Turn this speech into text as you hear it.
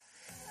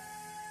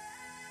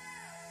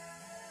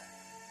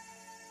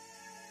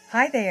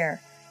Hi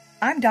there,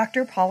 I'm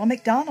Dr. Paula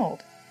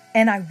McDonald,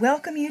 and I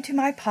welcome you to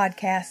my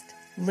podcast,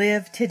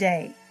 Live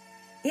Today.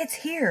 It's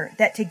here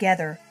that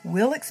together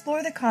we'll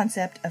explore the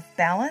concept of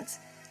balance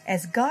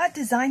as God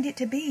designed it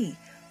to be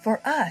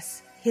for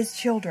us, His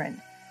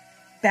children.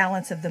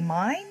 Balance of the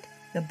mind,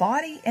 the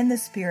body, and the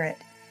spirit.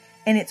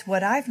 And it's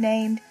what I've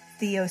named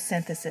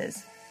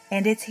Theosynthesis,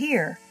 and it's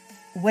here,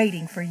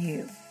 waiting for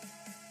you.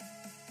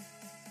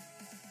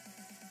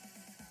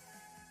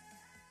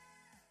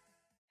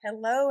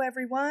 Hello,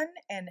 everyone,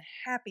 and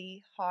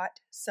happy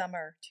hot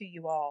summer to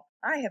you all.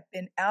 I have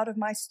been out of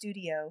my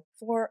studio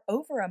for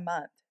over a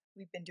month.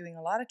 We've been doing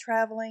a lot of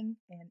traveling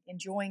and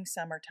enjoying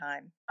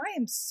summertime. I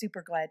am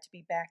super glad to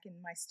be back in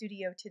my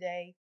studio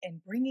today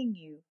and bringing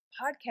you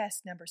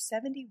podcast number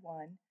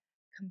 71,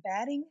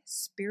 Combating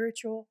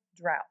Spiritual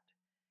Drought.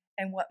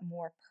 And what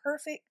more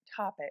perfect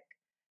topic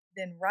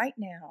than right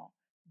now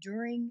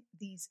during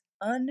these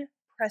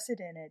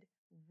unprecedented,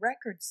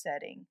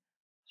 record-setting,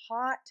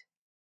 hot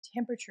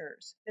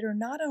temperatures that are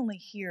not only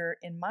here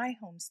in my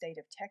home state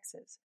of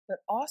Texas, but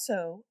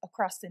also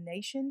across the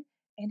nation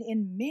and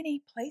in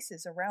many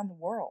places around the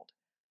world.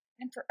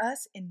 And for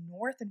us in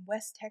North and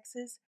West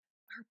Texas,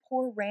 our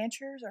poor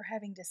ranchers are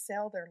having to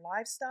sell their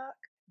livestock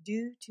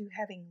due to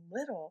having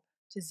little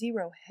to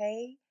zero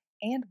hay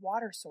and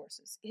water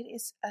sources. It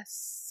is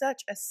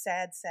such a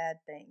sad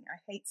thing. I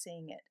hate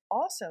seeing it.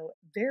 Also,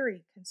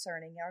 very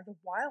concerning are the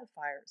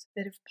wildfires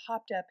that have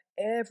popped up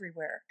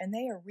everywhere, and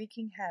they are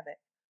wreaking havoc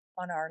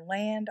on our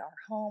land, our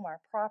home,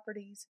 our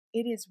properties.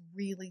 It is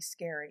really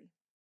scary.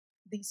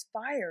 These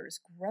fires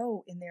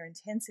grow in their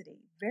intensity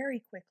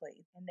very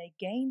quickly, and they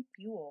gain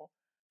fuel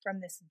from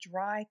this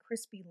dry,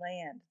 crispy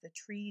land, the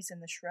trees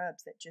and the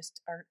shrubs that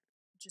are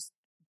just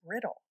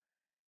brittle.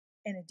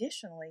 And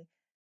additionally,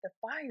 the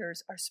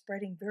fires are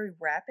spreading very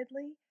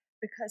rapidly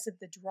because of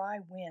the dry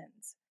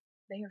winds.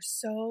 They are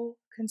so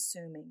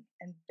consuming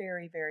and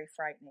very, very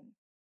frightening.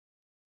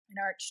 And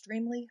our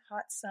extremely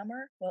hot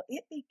summer, well,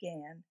 it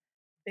began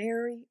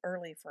very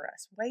early for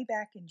us, way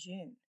back in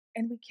June.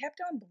 And we kept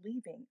on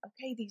believing,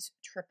 okay, these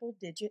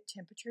triple-digit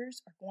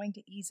temperatures are going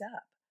to ease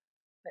up.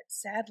 But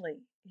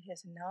sadly, it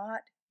has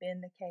not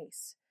been the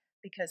case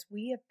because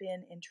we have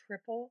been in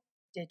triple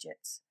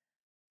digits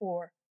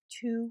for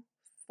 2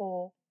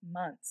 full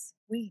months.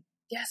 We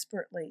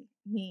desperately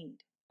need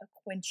a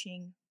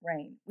quenching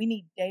rain. We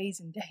need days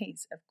and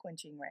days of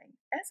quenching rain.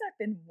 As I've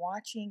been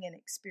watching and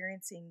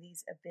experiencing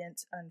these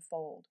events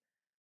unfold,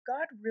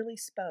 God really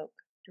spoke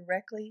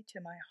directly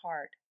to my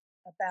heart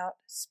about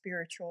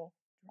spiritual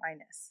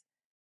dryness.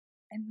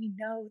 And we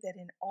know that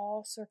in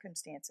all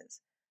circumstances,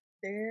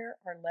 there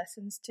are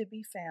lessons to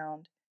be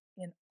found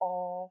in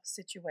all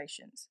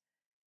situations.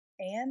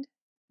 And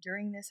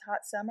during this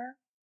hot summer,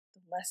 the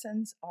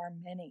lessons are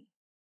many.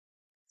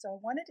 So I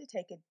wanted to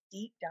take a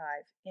deep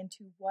dive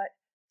into what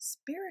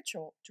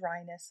spiritual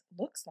dryness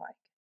looks like.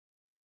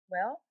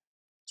 Well,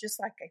 just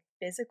like a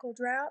physical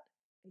drought,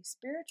 a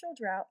spiritual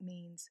drought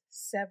means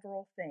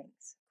several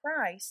things.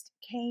 Christ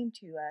came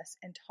to us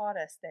and taught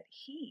us that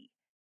He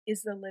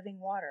is the living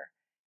water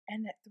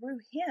and that through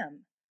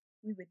Him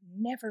we would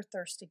never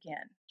thirst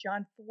again.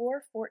 John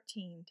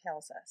 4:14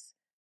 tells us,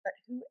 "But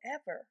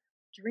whoever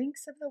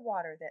drinks of the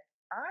water that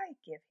I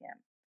give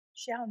him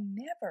shall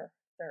never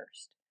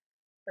thirst,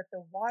 but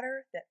the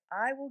water that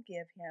I will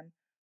give him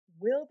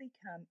will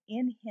become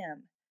in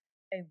him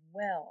a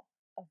well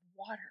of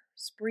water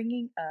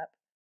springing up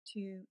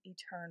to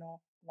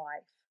eternal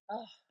life."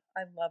 Oh,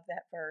 I love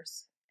that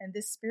verse. And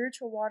this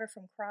spiritual water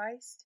from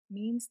Christ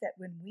means that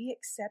when we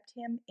accept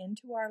Him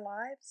into our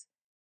lives,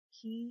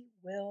 He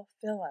will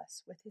fill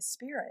us with His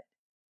Spirit.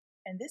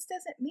 And this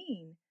doesn't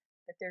mean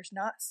that there's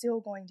not still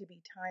going to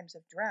be times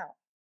of drought,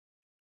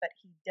 but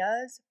He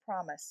does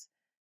promise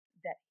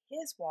that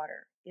His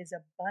water is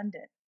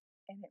abundant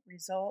and it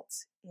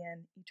results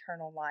in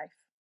eternal life.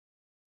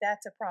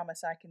 That's a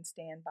promise I can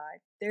stand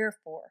by.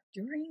 Therefore,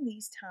 during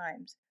these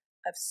times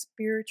of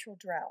spiritual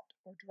drought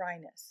or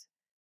dryness,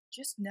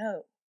 just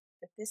know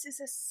that this is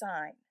a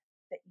sign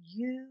that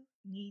you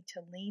need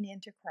to lean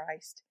into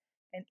Christ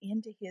and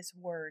into His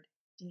Word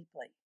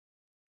deeply.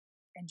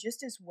 And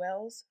just as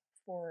wells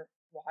for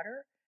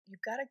water,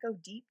 you've got to go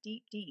deep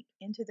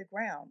into the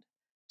ground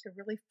to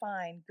really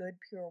find good,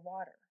 pure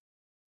water.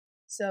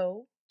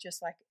 So,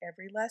 just like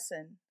every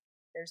lesson,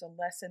 there's a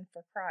lesson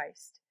for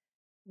Christ.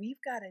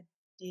 We've got to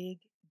dig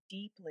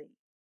deeply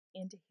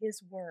into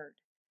His Word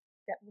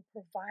that will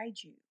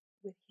provide you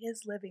with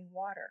His living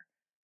water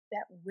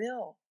that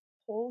will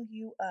pull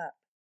you up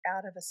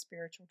out of a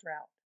spiritual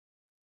drought.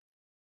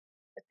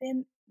 But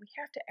then we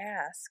have to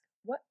ask,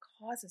 what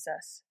causes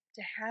us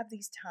to have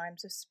these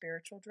times of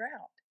spiritual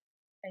drought?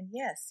 And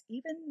yes,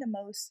 even the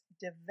most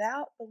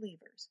devout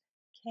believers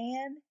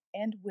can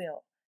and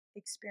will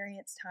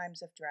experience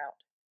times of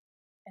drought.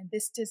 And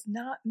this does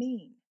not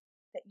mean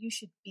that you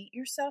should beat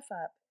yourself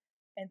up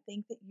and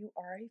think that you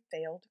are a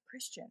failed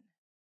Christian.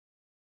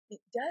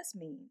 It does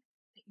mean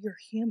that you're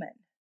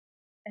human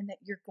and that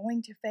you're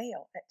going to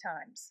fail at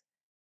times,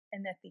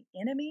 and that the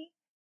enemy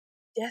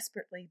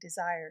desperately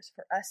desires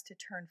for us to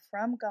turn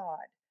from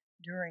God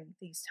during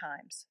these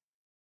times.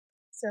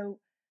 So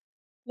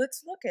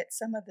let's look at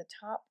some of the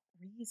top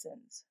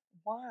reasons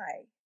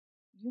why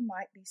you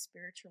might be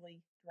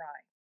spiritually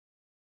dry.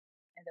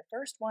 And the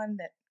first one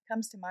that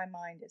comes to my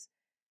mind is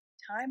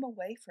time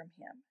away from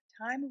Him,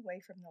 time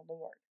away from the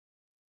Lord.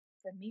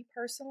 For me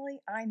personally,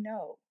 I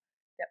know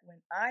that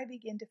when I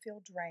begin to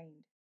feel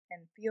drained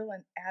and feel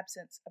an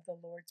absence of the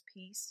Lord's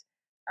peace,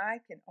 I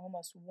can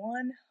almost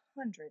 100%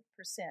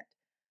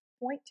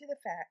 point to the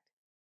fact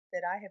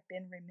that I have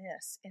been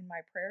remiss in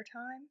my prayer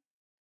time,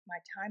 my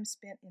time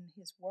spent in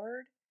His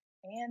Word,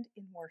 and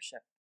in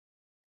worship.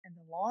 And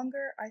the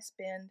longer I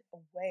spend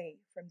away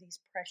from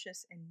these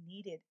precious and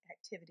needed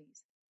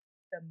activities,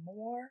 the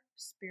more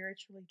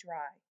spiritually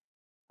dry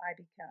I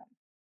become.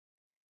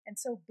 And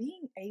so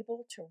being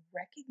able to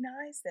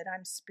recognize that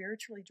I'm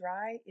spiritually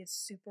dry is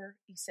super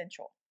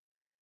essential.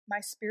 My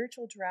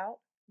spiritual drought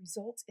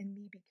results in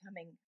me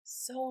becoming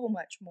so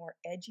much more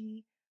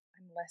edgy,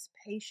 I'm less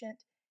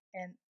patient,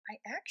 and I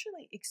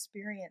actually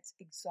experience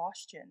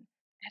exhaustion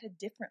at a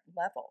different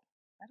level.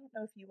 I don't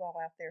know if you all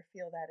out there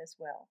feel that as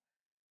well.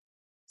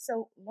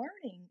 So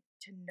learning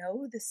to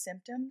know the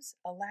symptoms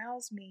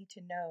allows me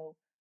to know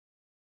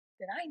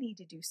that I need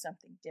to do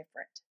something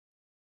different.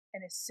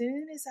 And as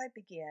soon as I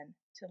begin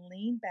to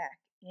lean back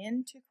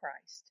into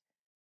Christ,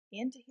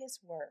 into His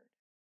Word,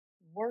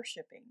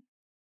 worshiping,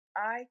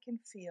 I can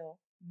feel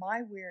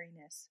my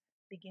weariness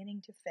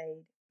beginning to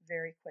fade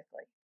very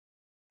quickly.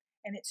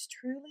 And it's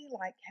truly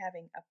like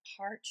having a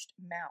parched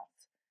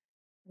mouth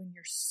when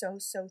you're so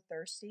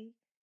thirsty.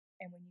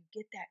 And when you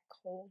get that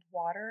cold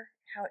water,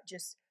 how it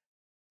just,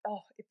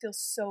 it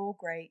feels so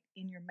great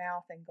in your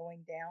mouth and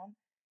going down.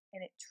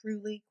 And it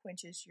truly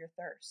quenches your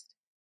thirst.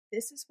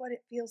 This is what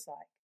it feels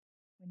like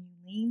when you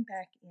lean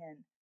back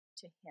in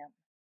to Him.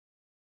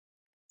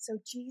 So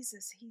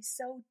Jesus, He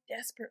so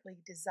desperately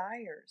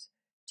desires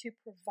to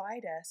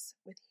provide us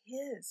with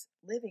His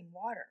living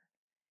water.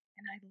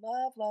 And I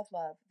love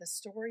the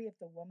story of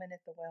the woman at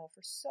the well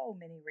for so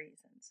many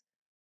reasons.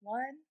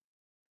 One,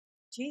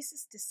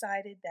 Jesus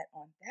decided that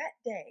on that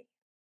day,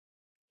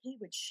 He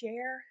would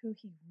share who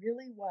He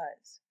really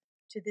was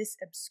to this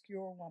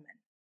obscure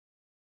woman.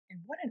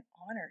 And what an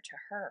honor to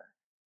her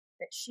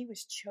that she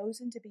was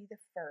chosen to be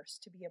the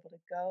first to be able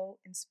to go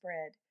and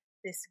spread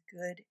this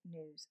good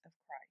news of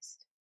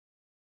Christ.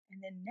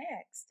 And then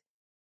next,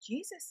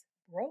 Jesus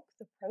broke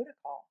the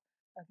protocol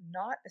of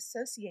not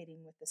associating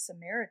with the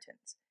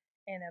Samaritans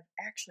and of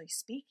actually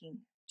speaking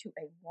to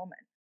a woman.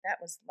 That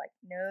was like,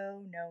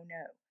 no.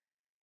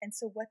 And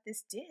so what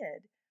this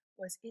did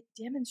was it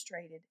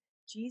demonstrated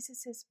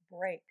Jesus's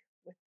break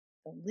with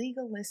the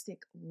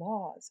legalistic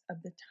laws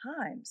of the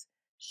times,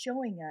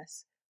 showing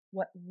us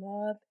what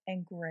love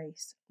and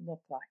grace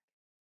look like.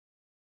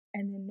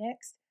 And then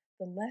next,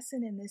 the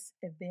lesson in this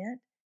event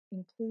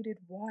included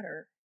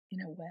water in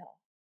a well.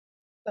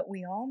 But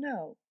we all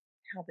know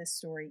how this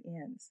story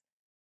ends.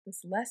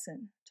 This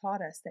lesson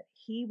taught us that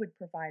He would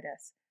provide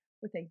us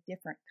with a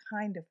different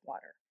kind of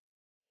water,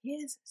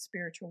 His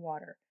spiritual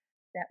water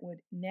that would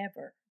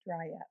never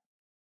dry up.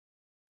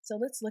 So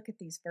let's look at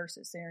these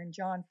verses. They're in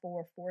John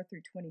 4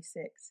 through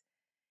 26.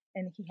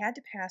 And He had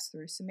to pass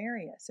through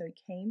Samaria. So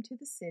He came to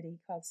the city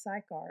called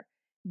Sychar,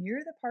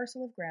 near the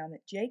parcel of ground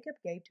that Jacob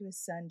gave to his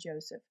son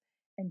Joseph.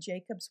 And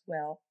Jacob's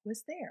well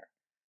was there.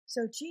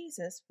 So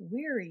Jesus,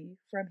 weary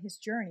from His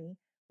journey,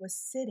 was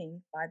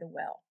sitting by the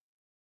well.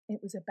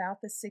 It was about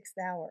the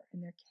 6th hour,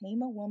 and there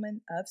came a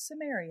woman of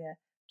Samaria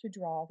to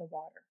draw the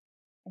water.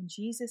 And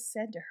Jesus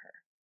said to her,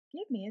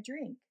 "Give me a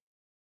drink."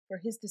 For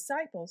His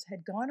disciples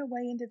had gone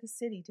away into the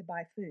city to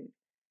buy food.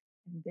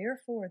 And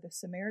therefore the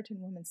Samaritan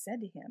woman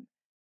said to Him,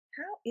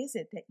 "How is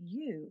it that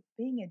you,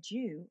 being a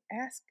Jew,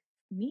 ask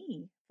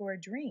me for a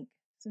drink,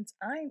 since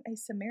I'm a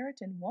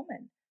Samaritan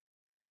woman?"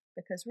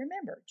 Because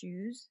remember,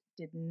 Jews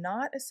did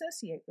not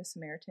associate with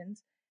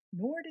Samaritans,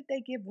 nor did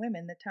they give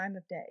women the time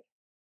of day.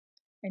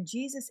 And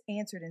Jesus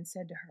answered and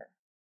said to her,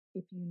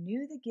 "If you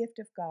knew the gift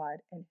of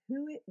God and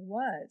who it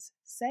was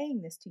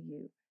saying this to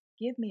you,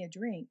 'Give me a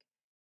drink,'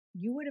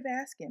 you would have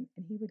asked Him,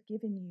 and He would have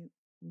given you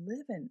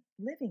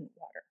living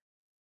water."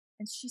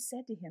 And she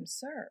said to Him,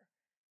 "Sir,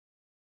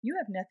 you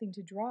have nothing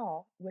to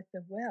draw with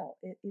the well.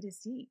 It is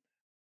deep.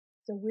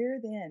 So where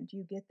then do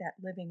you get that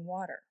living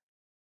water?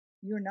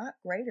 You are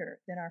not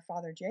greater than our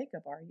father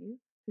Jacob, are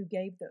you, who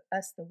gave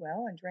us the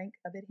well and drank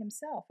of it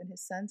himself and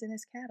his sons and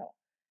his cattle?"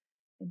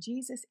 And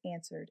Jesus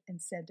answered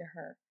and said to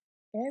her,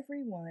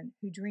 "Everyone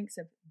who drinks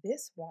of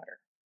this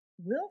water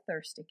will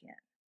thirst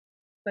again.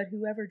 But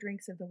whoever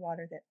drinks of the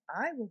water that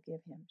I will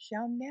give him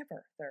shall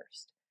never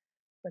thirst.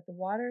 But the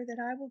water that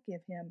I will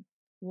give him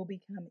will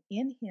become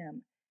in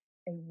him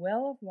a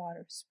well of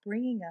water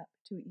springing up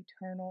to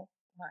eternal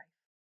life."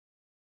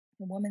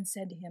 The woman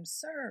said to Him,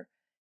 "Sir,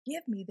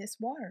 give me this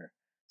water,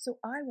 so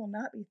I will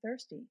not be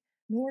thirsty,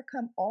 nor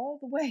come all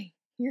the way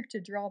here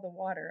to draw the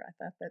water."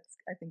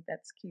 I think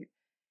that's cute.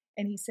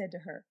 And He said to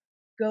her,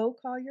 "Go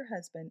call your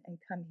husband and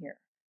come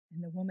here."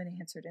 And the woman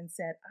answered and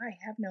said, "I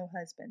have no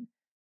husband."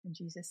 And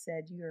Jesus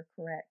said, "You are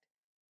correct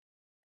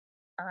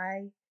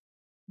I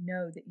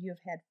know that you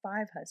have had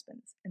 5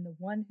 husbands, and the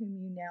one whom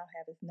you now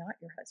have is not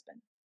your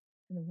husband.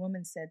 And the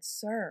woman said,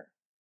 Sir,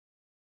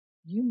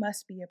 you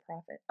must be a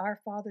prophet.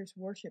 Our fathers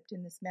worshipped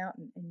in this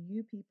mountain, and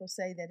you people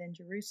say that in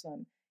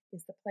Jerusalem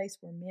is the place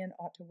where men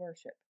ought to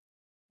worship.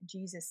 And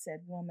Jesus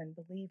said, Woman,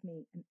 believe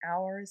me, an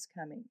hour is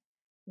coming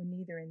when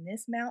neither in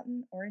this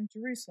mountain or in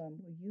Jerusalem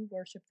will you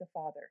worship the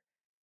Father.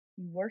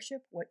 You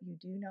worship what you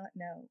do not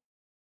know.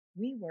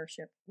 We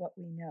worship what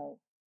we know,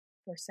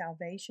 for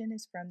salvation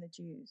is from the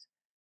Jews.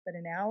 But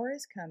an hour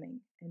is coming,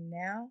 and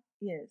now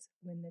is,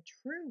 when the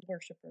true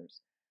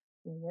worshippers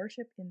will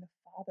worship in the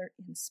Father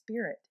in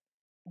spirit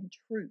and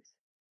truth.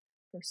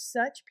 For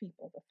such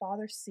people the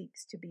Father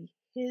seeks to be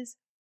his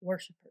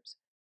worshippers.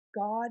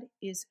 God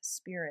is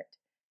spirit,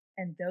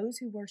 and those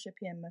who worship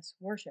him must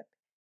worship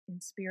in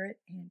spirit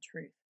and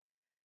truth.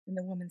 And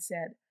the woman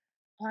said,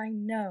 I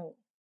know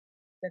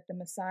that the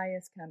Messiah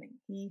is coming,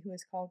 he who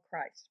is called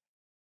Christ.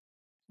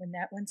 When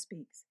that one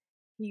speaks,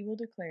 he will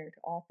declare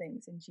to all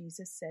things. And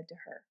Jesus said to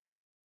her,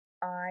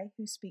 I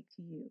who speak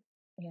to you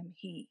am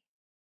he.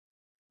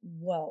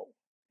 Whoa.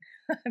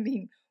 I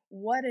mean,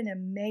 what an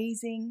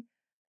amazing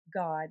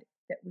God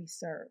that we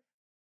serve.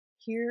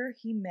 Here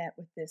he met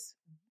with this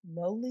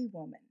lowly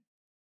woman,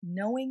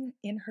 knowing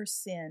in her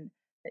sin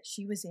that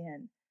she was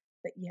in,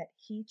 but yet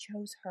he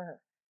chose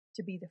her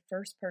to be the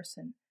first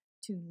person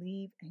to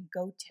leave and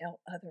go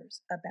tell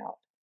others about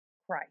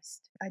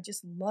Christ. I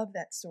just love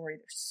that story.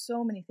 There's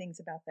so many things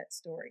about that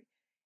story.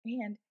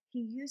 And he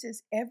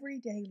uses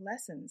everyday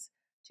lessons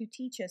to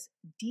teach us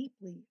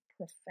deeply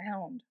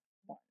profound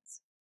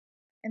ones.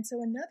 And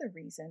so another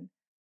reason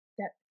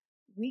that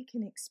we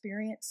can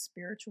experience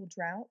spiritual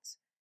droughts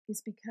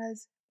is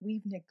because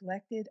we've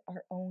neglected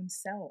our own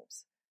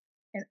selves.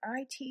 And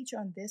I teach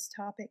on this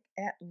topic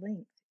at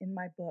length in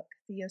my book,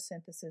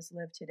 Theosynthesis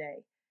Live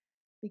Today,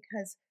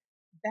 because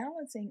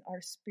balancing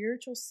our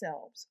spiritual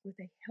selves with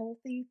a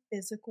healthy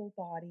physical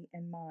body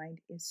and mind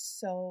is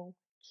so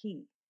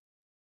key.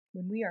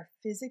 When we are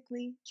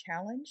physically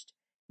challenged,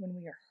 when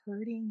we are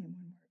hurting, and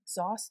when we're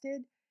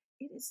exhausted,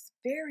 it is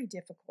very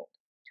difficult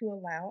to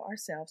allow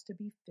ourselves to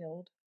be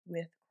filled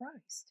with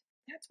Christ.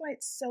 That's why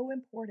it's so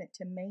important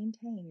to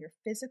maintain your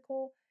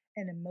physical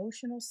and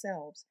emotional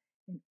selves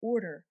in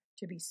order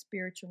to be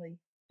spiritually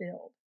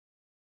filled.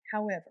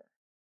 However,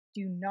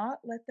 do not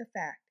let the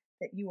fact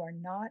that you are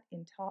not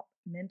in top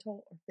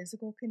mental or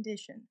physical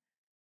condition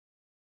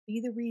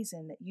be the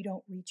reason that you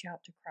don't reach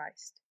out to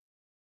Christ.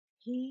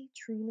 He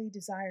truly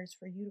desires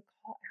for you to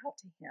call out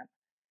to him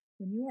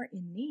when you are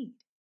in need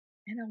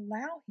and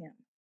allow him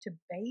to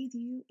bathe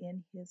you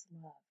in his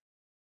love,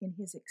 in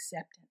his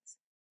acceptance,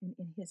 and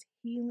in his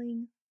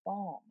healing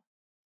balm.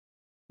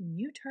 When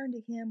you turn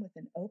to him with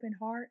an open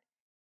heart,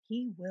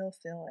 he will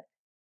fill it.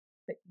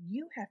 But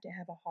you have to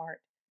have a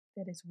heart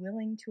that is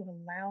willing to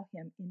allow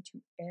him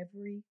into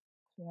every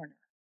corner.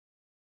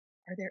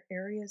 Are there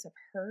areas of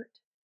hurt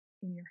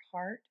in your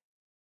heart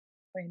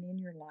and in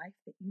your life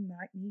that you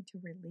might need to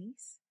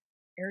release?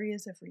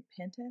 Areas of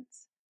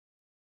repentance,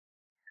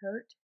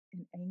 hurt,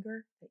 and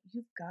anger that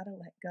you've got to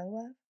let go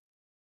of?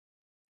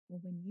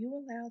 Well, when you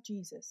allow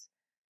Jesus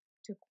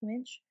to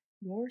quench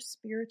your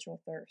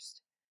spiritual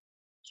thirst,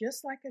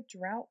 just like a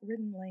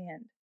drought-ridden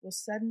land will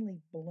suddenly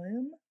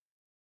bloom,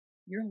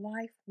 your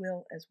life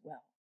will as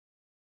well.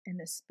 And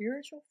the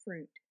spiritual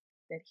fruit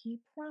that he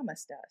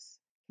promised us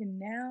can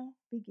now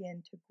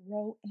begin to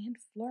grow and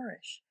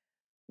flourish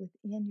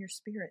within your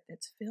spirit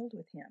that's filled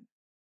with him.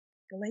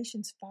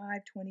 Galatians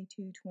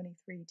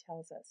 5:22-23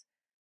 tells us,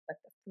 but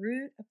the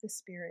fruit of the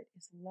Spirit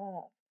is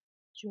love,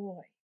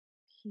 joy,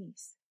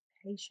 peace,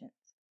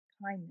 patience,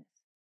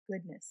 kindness,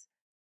 goodness,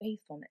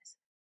 faithfulness,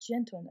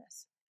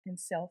 gentleness, and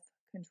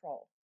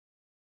self-control.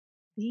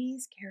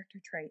 These character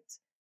traits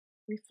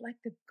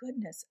reflect the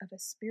goodness of a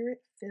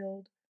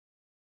spirit-filled,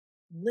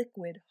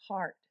 liquid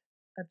heart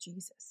of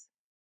Jesus.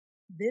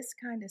 This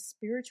kind of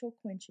spiritual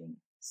quenching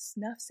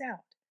snuffs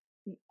out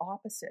the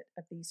opposite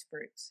of these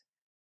fruits,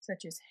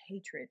 such as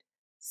hatred,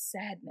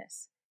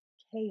 sadness,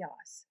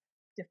 chaos,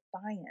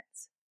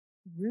 defiance,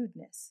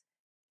 rudeness,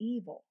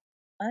 evil,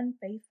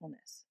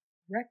 unfaithfulness,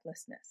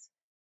 recklessness,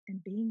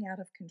 and being out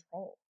of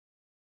control.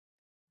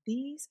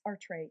 These are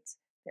traits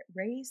that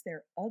raise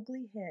their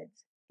ugly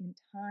heads in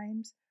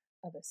times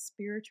of a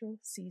spiritual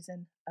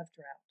season of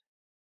drought.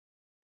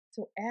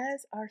 So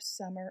as our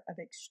summer of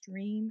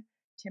extreme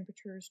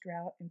temperatures,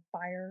 drought, and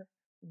fire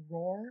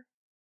roar,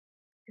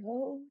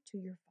 go to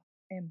your Father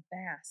and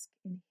bask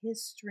in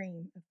his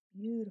stream of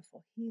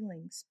beautiful,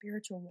 healing,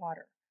 spiritual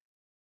water.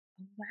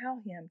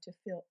 Allow him to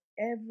fill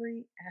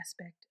every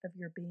aspect of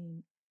your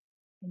being,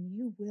 and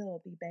you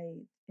will be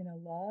bathed in a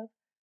love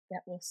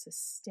that will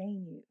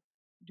sustain you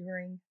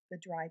during the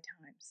dry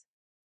times.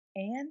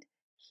 And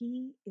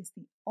he is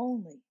the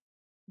only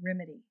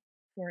remedy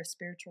for a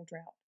spiritual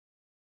drought.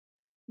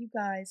 You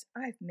guys,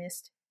 I've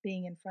missed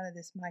being in front of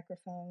this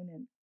microphone,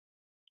 and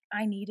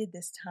I needed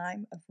this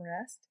time of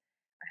rest.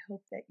 I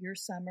hope that your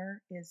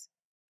summer is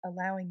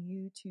allowing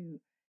you to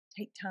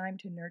take time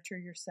to nurture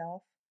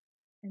yourself.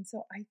 And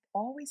so I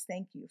always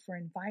thank you for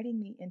inviting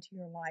me into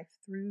your life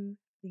through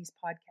these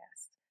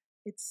podcasts.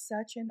 It's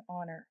such an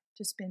honor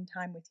to spend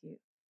time with you.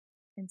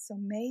 And so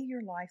may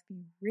your life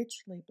be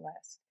richly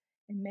blessed,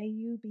 and may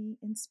you be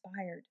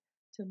inspired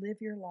to live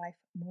your life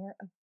more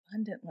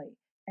abundantly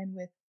and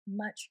with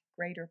much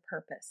greater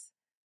purpose.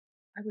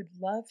 I would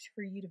love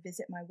for you to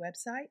visit my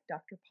website,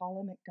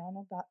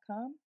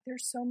 drpaulamcdonald.com.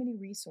 There's so many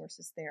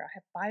resources there. I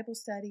have Bible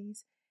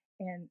studies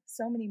and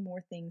so many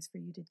more things for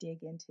you to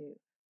dig into.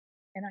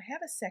 And I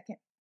have a second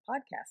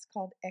podcast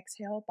called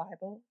Exhale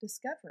Bible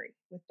Discovery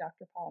with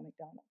Dr. Paula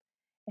McDonald.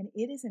 And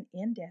it is an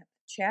in-depth,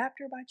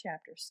 chapter by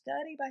chapter,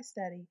 study by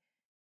study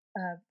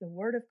of the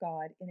Word of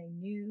God in a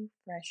new,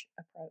 fresh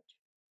approach.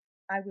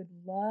 I would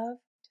love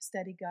to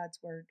study God's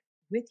Word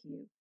with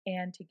you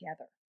and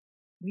together.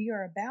 We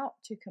are about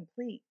to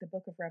complete the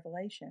book of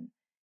Revelation,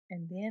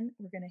 and then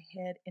we're going to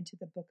head into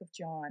the book of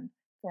John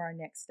for our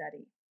next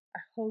study. I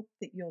hope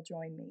that you'll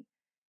join me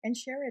and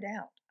share it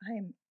out. I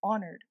am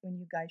honored when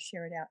you guys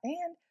share it out.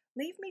 And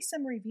leave me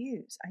some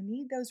reviews. I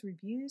need those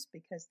reviews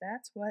because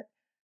that's what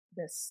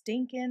the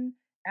stinking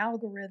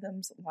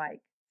algorithms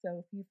like. So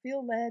if you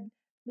feel led,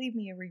 leave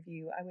me a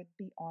review. I would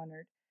be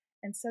honored.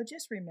 And so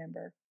just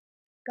remember,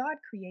 God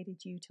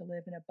created you to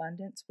live in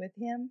abundance with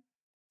Him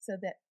so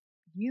that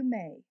you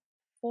may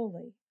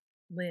fully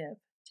live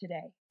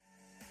today.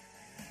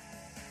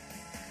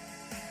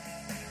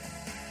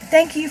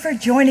 Thank you for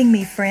joining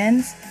me,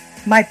 friends.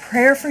 My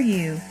prayer for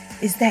you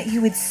is that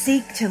you would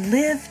seek to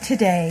live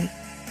today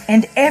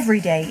and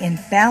every day in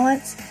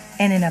balance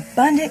and in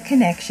abundant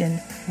connection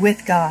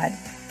with God.